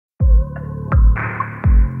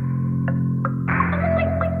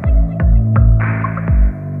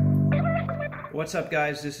What's up,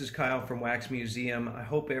 guys? This is Kyle from Wax Museum. I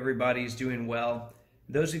hope everybody's doing well.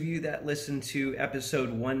 Those of you that listened to episode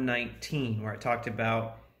 119, where I talked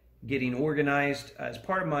about getting organized, as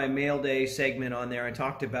part of my mail day segment on there, I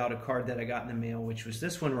talked about a card that I got in the mail, which was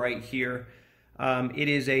this one right here. It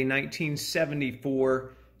is a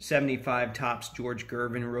 1974-75 Topps George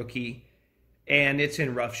Gervin rookie, and it's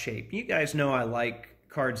in rough shape. You guys know I like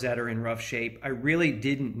cards that are in rough shape. I really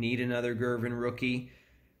didn't need another Gervin rookie,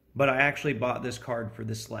 but I actually bought this card for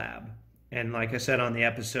the slab. And like I said on the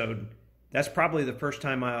episode, that's probably the first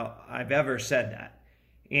time I've ever said that.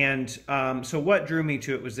 And so what drew me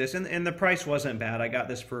to it was this, and the price wasn't bad. I got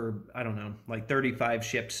this for, I don't know, like 35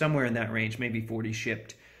 shipped, somewhere in that range, maybe 40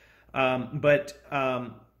 shipped. But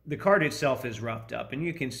the card itself is roughed up, and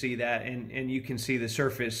you can see that, and you can see the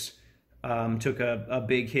surface took a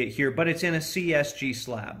big hit here, but it's in a CSG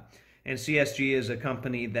slab. And CSG is a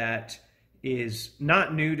company that is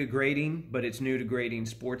not new to grading, but it's new to grading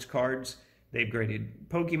sports cards. They've graded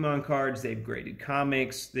Pokemon cards, they've graded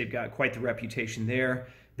comics, they've got quite the reputation there.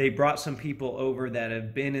 They brought some people over that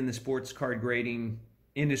have been in the sports card grading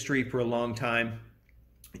industry for a long time.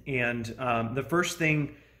 And the first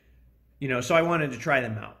thing, so I wanted to try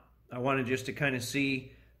them out. I wanted just to kind of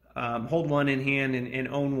see, hold one in hand and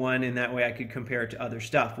own one, and that way I could compare it to other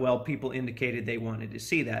stuff. Well, people indicated they wanted to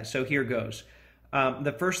see that, so here goes.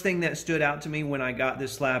 The first thing that stood out to me when I got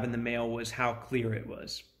this slab in the mail was how clear it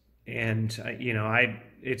was. And,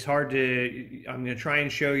 it's hard to, I'm going to try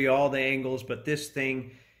and show you all the angles, but this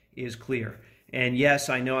thing is clear. And yes,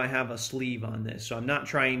 I know I have a sleeve on this, so I'm not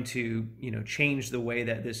trying to, change the way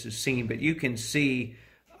that this is seen, but you can see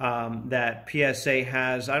that PSA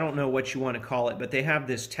has, I don't know what you want to call it, but they have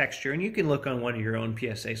this texture, and you can look on one of your own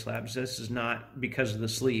PSA slabs. This is not because of the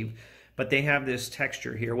sleeve, but they have this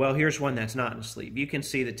texture here. Well, here's one that's not in a sleeve. You can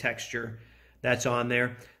see the texture that's on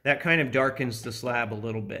there. That kind of darkens the slab a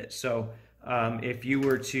little bit. So if you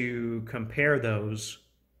were to compare those,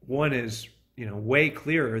 one is, way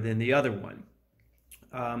clearer than the other one.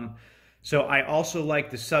 So I also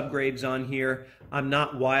like the subgrades on here. I'm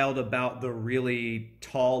not wild about the really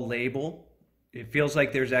tall label. It feels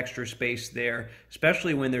like there's extra space there,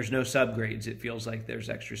 especially when there's no subgrades. It feels like there's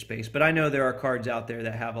extra space. But I know there are cards out there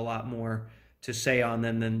that have a lot more to say on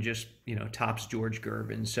them than just, Topps George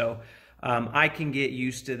Gervin. So I can get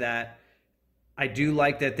used to that. I do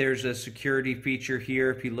like that there's a security feature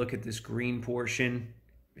here. If you look at this green portion,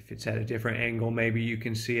 if it's at a different angle, maybe you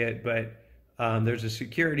can see it. But there's a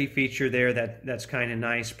security feature there that's kind of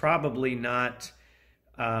nice. Probably not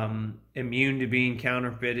immune to being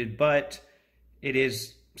counterfeited, but it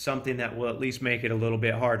is something that will at least make it a little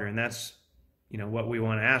bit harder. And that's, what we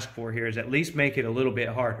want to ask for here is at least make it a little bit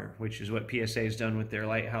harder, which is what PSA has done with their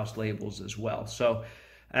Lighthouse labels as well. So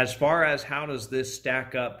as far as how does this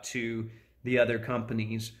stack up to the other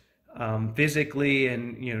companies, physically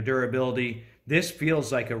and, durability, this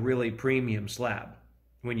feels like a really premium slab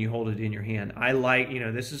when you hold it in your hand. I like,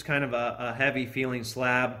 this is kind of a heavy feeling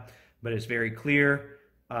slab, but it's very clear.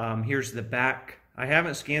 Here's the back. I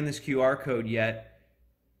haven't scanned this QR code yet,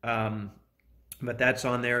 but that's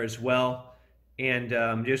on there as well.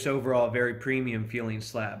 And just overall, a very premium feeling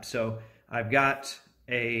slab. So I've got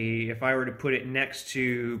if I were to put it next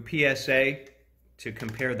to PSA to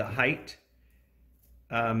compare the height,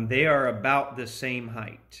 they are about the same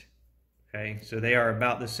height. Okay, so they are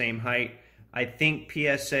about the same height. I think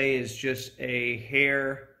PSA is just a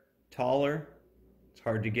hair taller. It's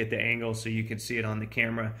hard to get the angle so you can see it on the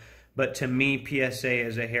camera. But to me, PSA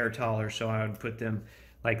is a hair taller, so I would put them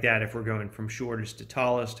like that if we're going from shortest to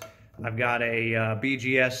tallest. I've got a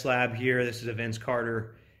BGS slab here. This is a Vince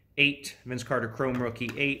Carter 8, Vince Carter Chrome Rookie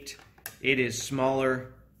 8. It is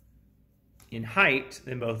smaller in height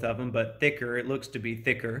than both of them, but thicker. It looks to be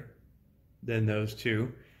thicker than those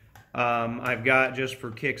two. I've got, just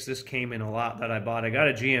for kicks, this came in a lot that I bought. I got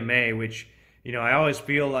a GMA, which, I always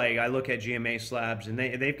feel like I look at GMA slabs, and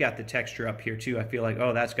they've got the texture up here too. I feel like,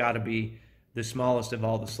 oh, that's got to be the smallest of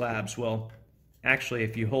all the slabs. Well, actually,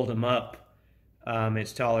 if you hold them up,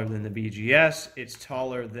 it's taller than the BGS. It's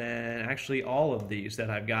taller than actually all of these that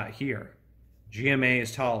I've got here. GMA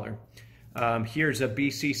is taller. Here's a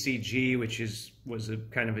BCCG, which was a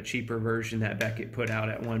kind of a cheaper version that Beckett put out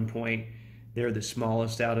at one point. They're the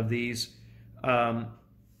smallest out of these.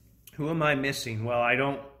 Who am I missing? Well, I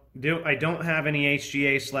don't have any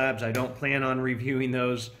HGA slabs. I don't plan on reviewing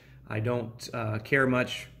those. I don't care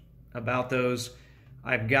much about those.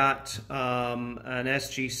 I've got an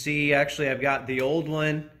SGC. Actually, I've got the old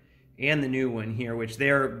one and the new one here, which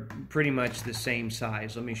they're pretty much the same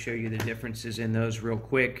size. Let me show you the differences in those real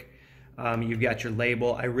quick. You've got your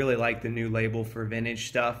label. I really like the new label for vintage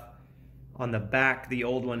stuff On the back, the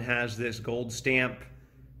old one has this gold stamp.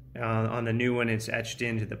 On the new one, it's etched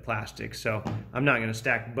into the plastic. So I'm not going to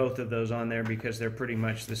stack both of those on there because they're pretty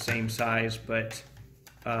much the same size. But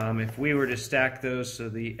if we were to stack those, so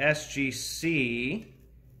the SGC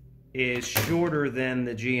is shorter than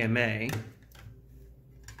the GMA.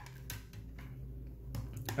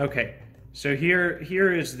 Okay, so here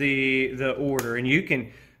is the order, and you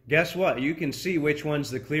can guess what? You can see which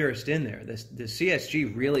one's the clearest in there. The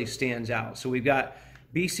CSG really stands out. So we've got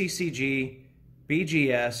BCCG,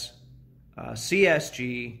 BGS,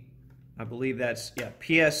 CSG, I believe that's, yeah,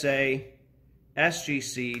 PSA,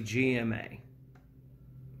 SGC, GMA.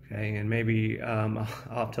 Okay, and maybe I'll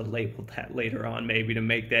have to label that later on maybe to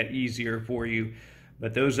make that easier for you.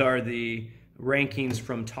 But those are the rankings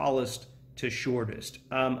from tallest to shortest.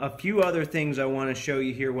 A few other things I want to show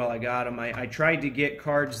you here while I got them. I tried to get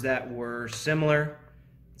cards that were similar,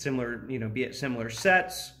 you know, be it similar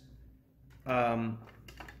sets.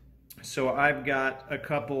 So I've got a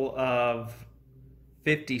couple of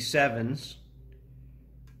 57s.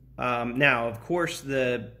 Now, of course,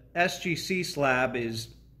 the SGC slab is,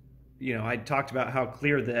 you know, I talked about how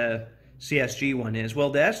clear the CSG one is. Well,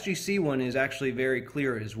 the SGC one is actually very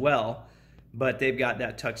clear as well, but they've got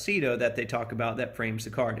that tuxedo that they talk about that frames the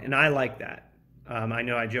card, and I like that. I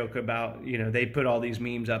know I joke about, you know, they put all these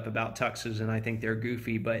memes up about tuxes, and I think they're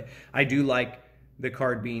goofy, but I do like the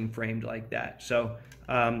card being framed like that. So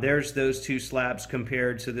there's those two slabs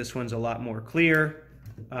compared. So this one's a lot more clear.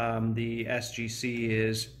 The SGC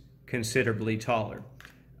is considerably taller.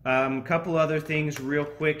 Couple other things real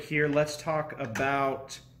quick here. Let's talk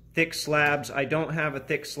about thick slabs. I don't have a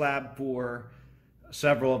thick slab for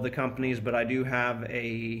several of the companies, but I do have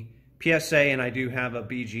a PSA and I do have a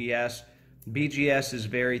BGS. BGS is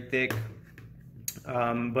very thick,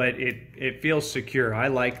 but it feels secure. I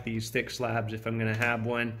like these thick slabs if I'm going to have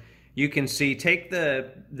one. You can see, take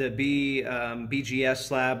the BGS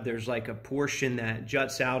slab, there's like a portion that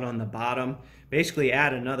juts out on the bottom. Basically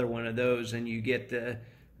add another one of those and you get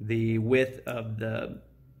the width of the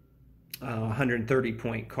 130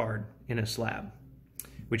 point card in a slab,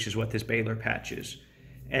 which is what this Baylor patch is.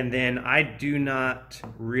 And then I do not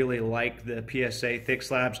really like the PSA thick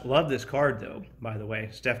slabs. Love this card though, by the way,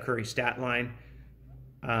 Steph Curry stat line.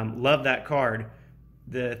 Love that card.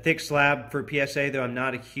 The thick slab for PSA though, I'm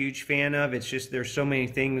not a huge fan of. It's just there's so many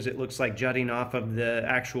things it looks like jutting off of the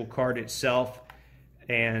actual card itself.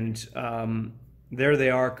 And there they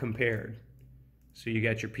are compared. So you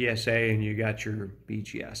got your PSA and you got your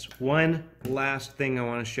BGS. One last thing I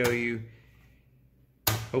want to show you,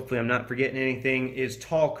 hopefully I'm not forgetting anything, is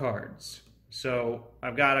tall cards. So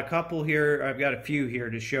I've got a couple here, I've got a few here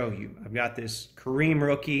to show you. I've got this Kareem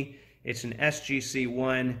rookie. It's an SGC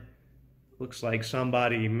one. Looks like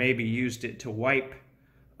somebody maybe used it to wipe.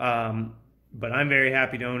 But I'm very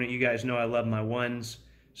happy to own it. You guys know I love my ones.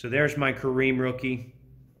 So there's my Kareem rookie.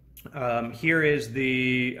 Here is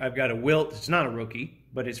I've got a Wilt. It's not a rookie,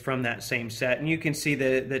 but it's from that same set. And you can see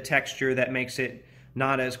the texture that makes it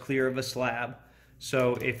not as clear of a slab.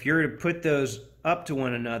 So if you're to put those up to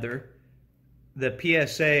one another, the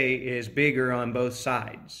PSA is bigger on both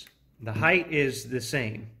sides. The height is the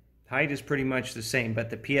same. Height is pretty much the same, but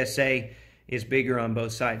the PSA is bigger on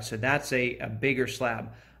both sides. So that's a bigger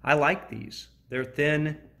slab. I like these. They're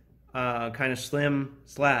thin, kind of slim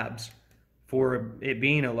slabs for it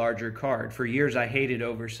being a larger card. For years I hated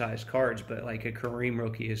oversized cards, but like a Kareem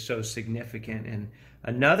rookie is so significant. And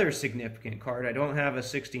another significant card, I don't have a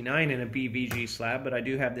 69 in a BVG slab, but I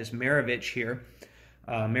do have this Maravich here,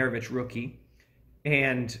 Maravich rookie.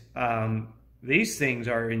 And these things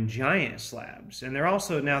are in giant slabs. And they're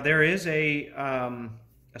also, now there is a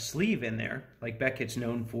sleeve in there, like Beckett's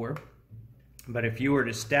known for. But if you were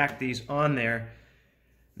to stack these on there,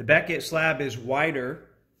 the Beckett slab is wider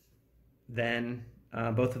than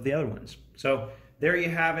both of the other ones. So there you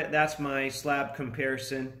have it. That's my slab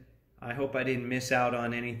comparison. I hope I didn't miss out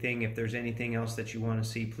on anything. If there's anything else that you want to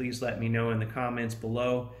see, please let me know in the comments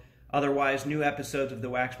below. Otherwise, new episodes of the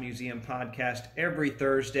Wax Museum podcast every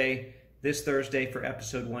Thursday. This Thursday for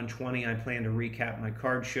episode 120, I plan to recap my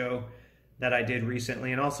card show that I did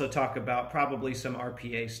recently and also talk about probably some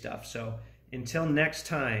RPA stuff. So until next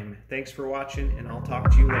time, thanks for watching, and I'll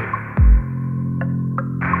talk to you later.